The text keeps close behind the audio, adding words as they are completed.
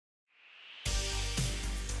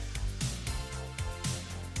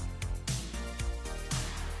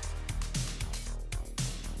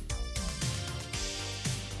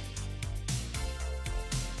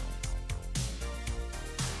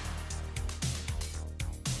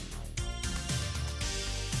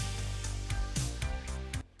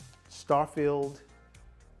Starfield,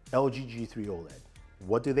 LG G3 OLED.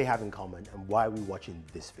 What do they have in common and why are we watching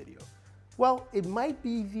this video? Well, it might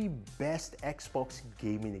be the best Xbox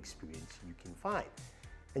gaming experience you can find.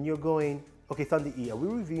 And you're going, okay, Thunder E, are we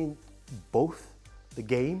reviewing both the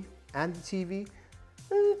game and the TV?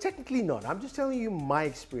 Technically not. I'm just telling you my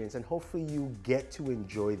experience and hopefully you get to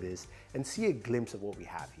enjoy this and see a glimpse of what we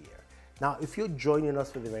have here. Now, if you're joining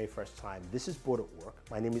us for the very first time, this is Boored at Work.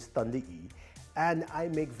 My name is Thunder E, and I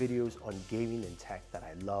make videos on gaming and tech that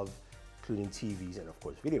I love, including TVs and of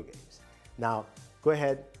course video games. Now, go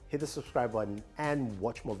ahead, hit the subscribe button and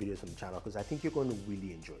watch more videos on the channel because I think you're going to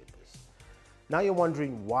really enjoy this. Now you're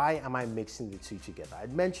wondering, why am I mixing the two together?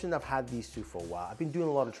 I'd mentioned I've had these two for a while. I've been doing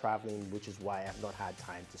a lot of traveling, which is why I've not had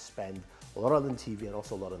time to spend a lot on the TV and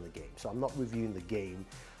also a lot on the game. So I'm not reviewing the game,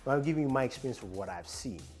 but I'm giving you my experience of what I've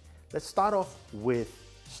seen. Let's start off with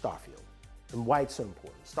Starfield and why it's so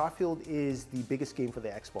important. Starfield is the biggest game for the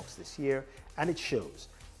Xbox this year, and it shows.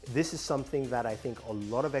 This is something that I think a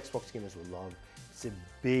lot of Xbox gamers will love. It's a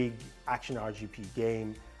big action RPG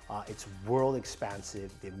game. It's world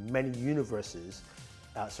expansive. There are many universes,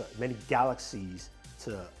 many galaxies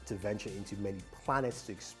to venture into, many planets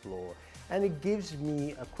to explore. And it gives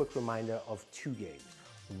me a quick reminder of two games.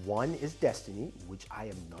 One is Destiny, which I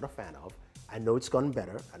am not a fan of. I know it's gotten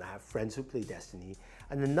better, and I have friends who play Destiny.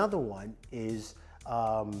 And another one is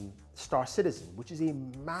Star Citizen, which is a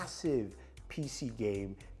massive PC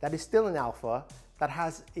game that is still in alpha, that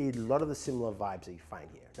has a lot of the similar vibes that you find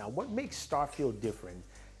here. Now, what makes Starfield different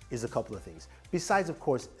is a couple of things, besides, of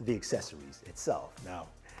course, the accessories itself. Now,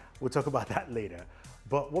 we'll talk about that later.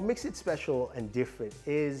 But what makes it special and different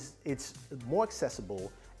is it's more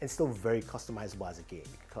accessible and still very customizable as a game.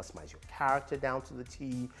 You can customize your character down to the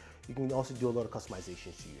T. You can also do a lot of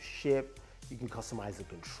customizations to your ship. You can customize the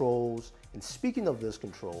controls. And speaking of those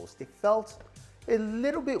controls, they felt a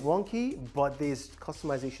little bit wonky, but there's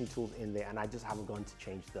customization tools in there and I just haven't gone to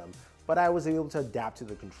change them. But I was able to adapt to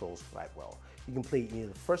the controls quite well. You can play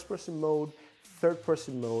either first-person mode,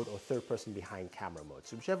 third-person mode, or third-person behind camera mode.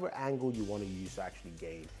 So whichever angle you want to use to actually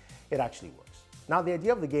game, it actually works. Now, the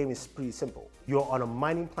idea of the game is pretty simple. You're on a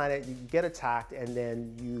mining planet, you get attacked, and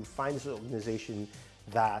then you find this organization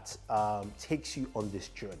that takes you on this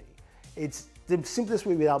journey. It's the simplest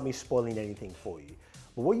way without me spoiling anything for you.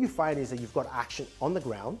 But what you find is that you've got action on the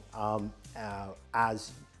ground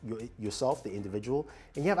as yourself, the individual,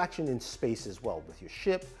 and you have action in space as well with your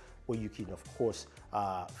ship, where you can, of course,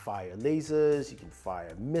 fire lasers, you can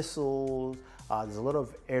fire missiles. There's a lot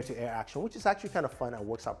of air-to-air action, which is actually kind of fun and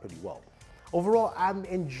works out pretty well. Overall, I'm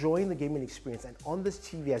enjoying the gaming experience, and on this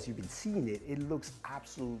TV, as you've been seeing it, it looks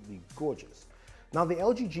absolutely gorgeous. Now, the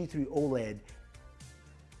LG G3 OLED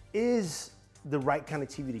is the right kind of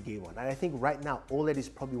TV to game on. And I think right now, OLED is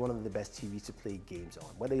probably one of the best TVs to play games on.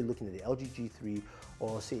 Whether you're looking at the LG G3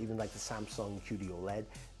 or say even like the Samsung QD OLED,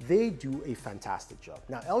 they do a fantastic job.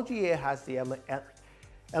 Now, LG has the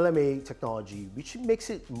LMA technology, which makes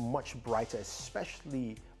it much brighter,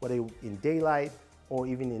 especially whether in daylight or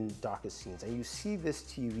even in darker scenes. And you see this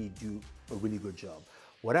TV do a really good job.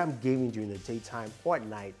 When I'm gaming during the daytime or at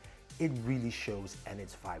night, it really shows and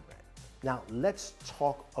it's vibrant. Now, let's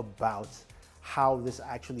talk about how this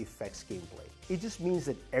actually affects gameplay. It just means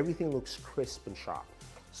that everything looks crisp and sharp.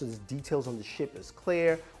 So the details on the ship is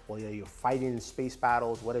clear, whether you're fighting in space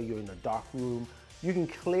battles, whether you're in a dark room, you can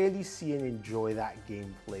clearly see and enjoy that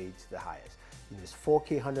gameplay to the highest. There's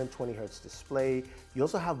 4K 120 Hertz display. You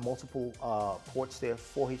also have multiple ports there,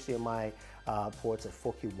 4 HDMI ports at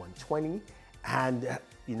 4K 120. And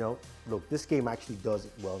look, this game actually does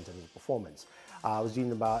it well in terms of performance. I was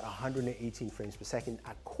doing about 118 frames per second,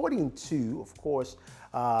 according to, of course,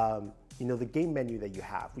 the game menu that you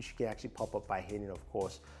have, which you can actually pop up by hitting, of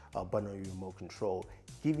course, a button on your remote control,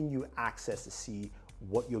 giving you access to see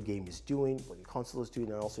what your game is doing, what your console is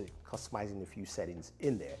doing, and also customizing a few settings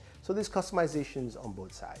in there. So there's customizations on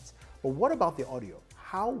both sides. But what about the audio?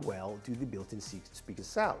 How well do the built-in speakers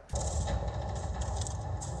sound?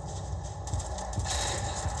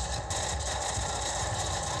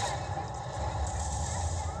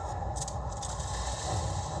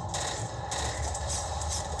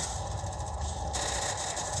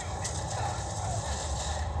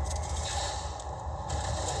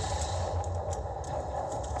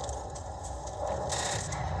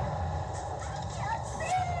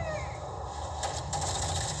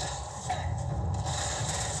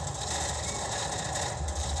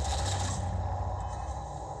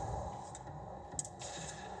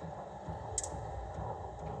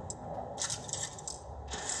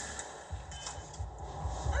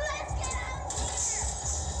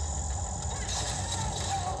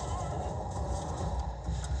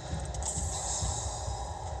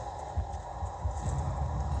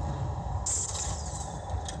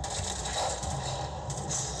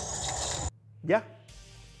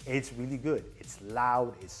 It's really good. It's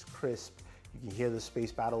loud, it's crisp, you can hear the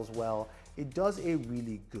space battles well. It does a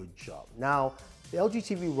really good job. Now, the LG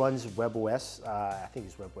TV runs WebOS, I think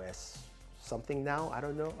it's WebOS something now, I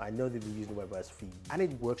don't know. I know they've been using WebOS for years, and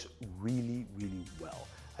it works really, really well.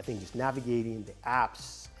 I think just navigating the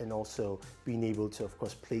apps and also being able to, of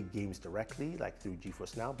course, play games directly, like through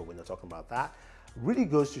GeForce Now, but we're not talking about that, really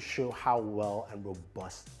goes to show how well and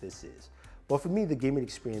robust this is. But for me, the gaming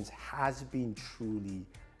experience has been truly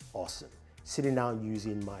awesome. Sitting down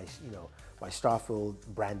using my, my Starfield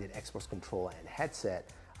branded Xbox controller and headset,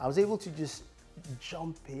 I was able to just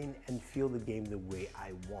jump in and feel the game the way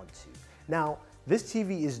I want to. Now, this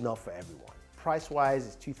TV is not for everyone. Price-wise,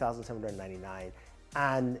 it's $2,799,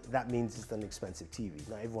 and that means it's an expensive TV.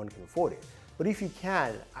 Not everyone can afford it. But if you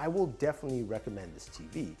can, I will definitely recommend this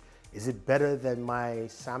TV. Is it better than my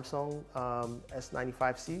Samsung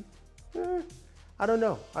S95C? I don't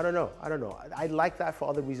know. I like that for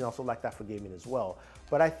other reasons. I also like that for gaming as well.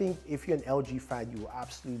 But I think if you're an LG fan, you will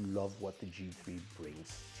absolutely love what the G3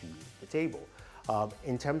 brings to the table.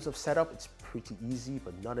 In terms of setup, it's pretty easy,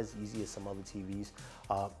 but not as easy as some other TVs.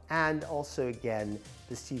 And also, again,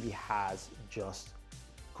 this TV has just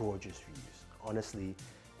gorgeous views. Honestly,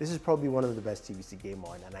 this is probably one of the best TVs to game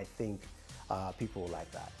on, and I think people will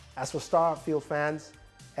like that. As for Starfield fans,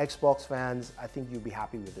 Xbox fans, I think you'll be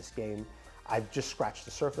happy with this game. I've just scratched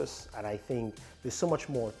the surface, and I think there's so much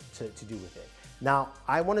more to do with it. Now,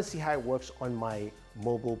 I want to see how it works on my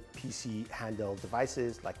mobile PC handheld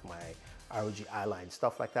devices, like my ROG Ally,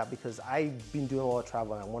 stuff like that, because I've been doing a lot of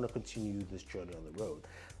travel and I want to continue this journey on the road.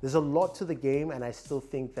 There's a lot to the game, and I still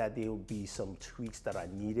think that there will be some tweaks that are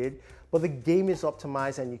needed, but the game is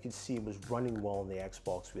optimized, and you can see it was running well on the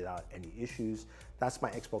Xbox without any issues. That's my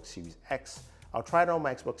Xbox Series X. I'll try it on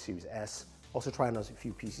my Xbox Series S, also try it on a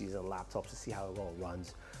few PCs and laptops to see how it all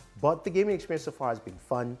runs. But the gaming experience so far has been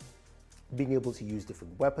fun. Being able to use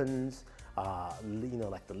different weapons,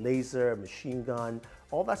 like the laser, machine gun,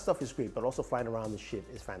 all that stuff is great, but also flying around the ship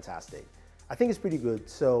is fantastic. I think it's pretty good.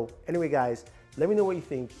 So anyway, guys, let me know what you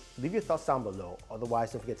think. Leave your thoughts down below.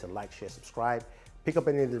 Otherwise, don't forget to like, share, subscribe, pick up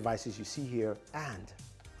any of the devices you see here, and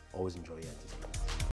always enjoy your entertainment.